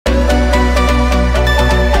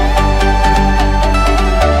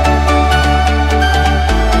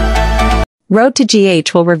Road to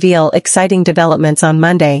GH will reveal exciting developments on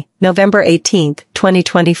Monday, November 18,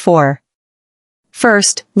 2024.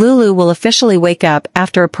 First, Lulu will officially wake up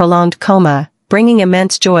after a prolonged coma, bringing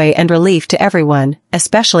immense joy and relief to everyone,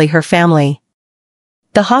 especially her family.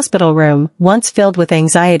 The hospital room, once filled with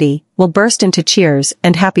anxiety, will burst into cheers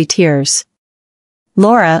and happy tears.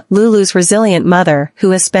 Laura, Lulu's resilient mother,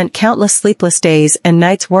 who has spent countless sleepless days and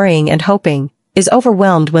nights worrying and hoping, is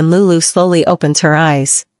overwhelmed when Lulu slowly opens her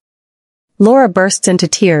eyes. Laura bursts into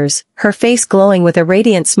tears, her face glowing with a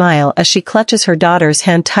radiant smile as she clutches her daughter's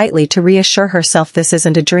hand tightly to reassure herself this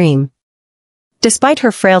isn't a dream. Despite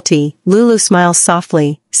her frailty, Lulu smiles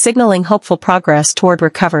softly, signaling hopeful progress toward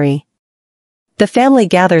recovery. The family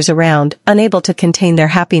gathers around, unable to contain their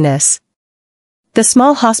happiness. The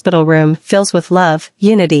small hospital room fills with love,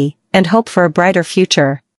 unity, and hope for a brighter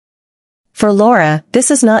future. For Laura, this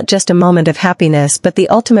is not just a moment of happiness but the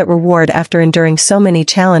ultimate reward after enduring so many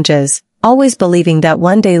challenges, always believing that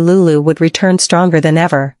one day Lulu would return stronger than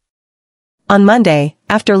ever. On Monday,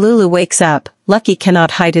 after Lulu wakes up, Lucky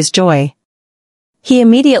cannot hide his joy. He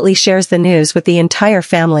immediately shares the news with the entire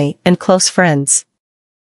family and close friends.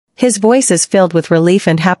 His voice is filled with relief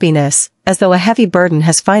and happiness, as though a heavy burden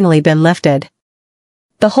has finally been lifted.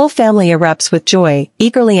 The whole family erupts with joy,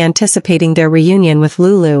 eagerly anticipating their reunion with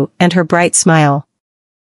Lulu and her bright smile.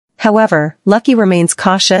 However, Lucky remains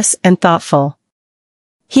cautious and thoughtful.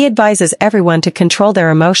 He advises everyone to control their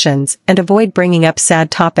emotions and avoid bringing up sad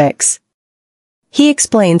topics. He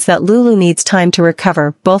explains that Lulu needs time to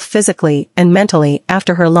recover both physically and mentally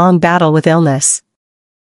after her long battle with illness.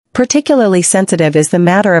 Particularly sensitive is the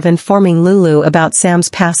matter of informing Lulu about Sam's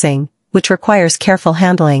passing, which requires careful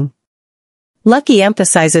handling. Lucky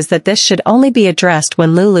emphasizes that this should only be addressed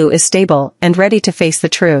when Lulu is stable and ready to face the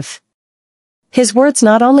truth. His words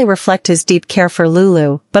not only reflect his deep care for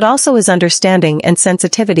Lulu, but also his understanding and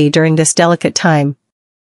sensitivity during this delicate time.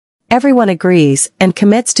 Everyone agrees and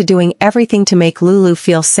commits to doing everything to make Lulu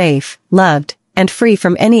feel safe, loved, and free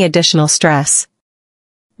from any additional stress.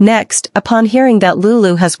 Next, upon hearing that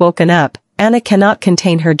Lulu has woken up, Anna cannot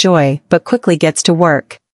contain her joy but quickly gets to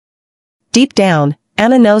work. Deep down,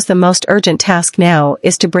 Anna knows the most urgent task now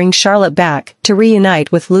is to bring Charlotte back to reunite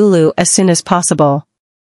with Lulu as soon as possible.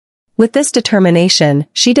 With this determination,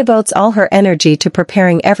 she devotes all her energy to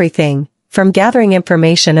preparing everything, from gathering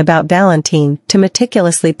information about Valentine to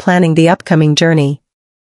meticulously planning the upcoming journey.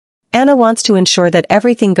 Anna wants to ensure that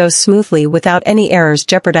everything goes smoothly without any errors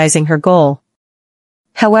jeopardizing her goal.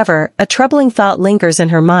 However, a troubling thought lingers in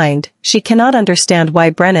her mind. She cannot understand why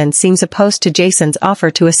Brennan seems opposed to Jason's offer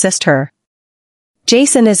to assist her.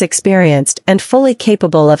 Jason is experienced and fully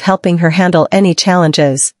capable of helping her handle any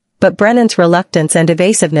challenges, but Brennan's reluctance and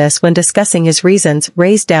evasiveness when discussing his reasons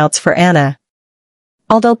raise doubts for Anna.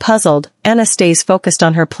 Although puzzled, Anna stays focused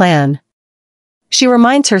on her plan. She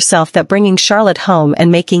reminds herself that bringing Charlotte home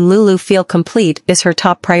and making Lulu feel complete is her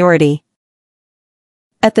top priority.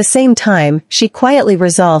 At the same time, she quietly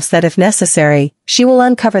resolves that if necessary, she will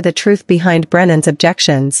uncover the truth behind Brennan's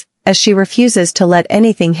objections, as she refuses to let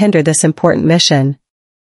anything hinder this important mission.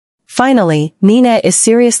 Finally, Nina is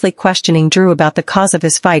seriously questioning Drew about the cause of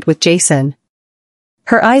his fight with Jason.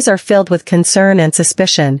 Her eyes are filled with concern and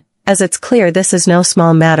suspicion, as it's clear this is no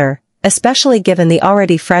small matter, especially given the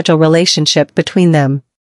already fragile relationship between them.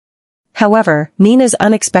 However, Nina's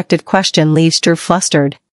unexpected question leaves Drew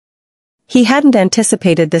flustered. He hadn't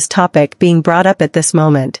anticipated this topic being brought up at this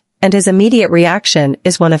moment, and his immediate reaction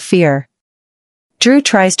is one of fear. Drew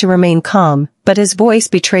tries to remain calm, but his voice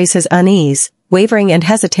betrays his unease, wavering and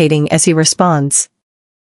hesitating as he responds.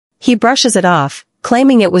 He brushes it off,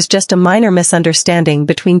 claiming it was just a minor misunderstanding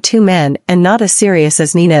between two men and not as serious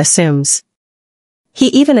as Nina assumes. He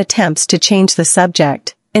even attempts to change the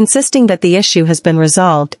subject, insisting that the issue has been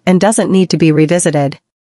resolved and doesn't need to be revisited.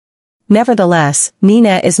 Nevertheless,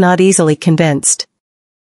 Nina is not easily convinced.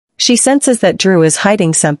 She senses that Drew is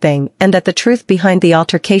hiding something and that the truth behind the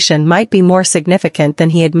altercation might be more significant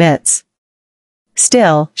than he admits.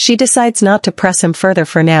 Still, she decides not to press him further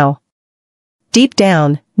for now. Deep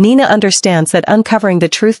down, Nina understands that uncovering the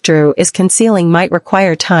truth Drew is concealing might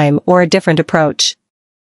require time or a different approach.